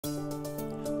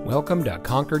Welcome to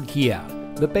Concord Kia,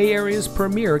 the Bay Area's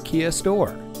premier Kia store.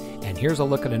 And here's a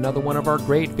look at another one of our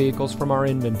great vehicles from our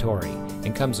inventory,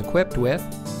 and comes equipped with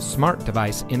smart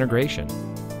device integration,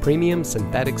 premium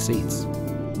synthetic seats,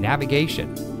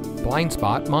 navigation, blind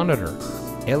spot monitor,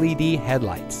 LED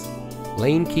headlights,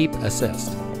 lane keep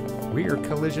assist, rear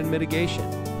collision mitigation,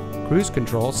 cruise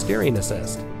control steering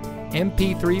assist,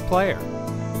 MP3 player,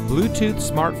 Bluetooth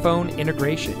smartphone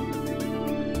integration.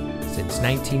 Since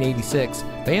 1986,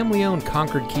 family-owned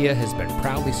Concord Kia has been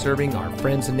proudly serving our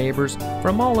friends and neighbors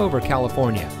from all over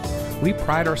California. We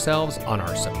pride ourselves on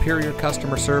our superior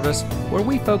customer service, where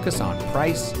we focus on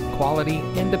price, quality,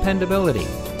 and dependability.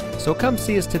 So come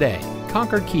see us today.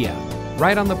 Concord Kia,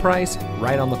 right on the price,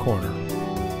 right on the corner.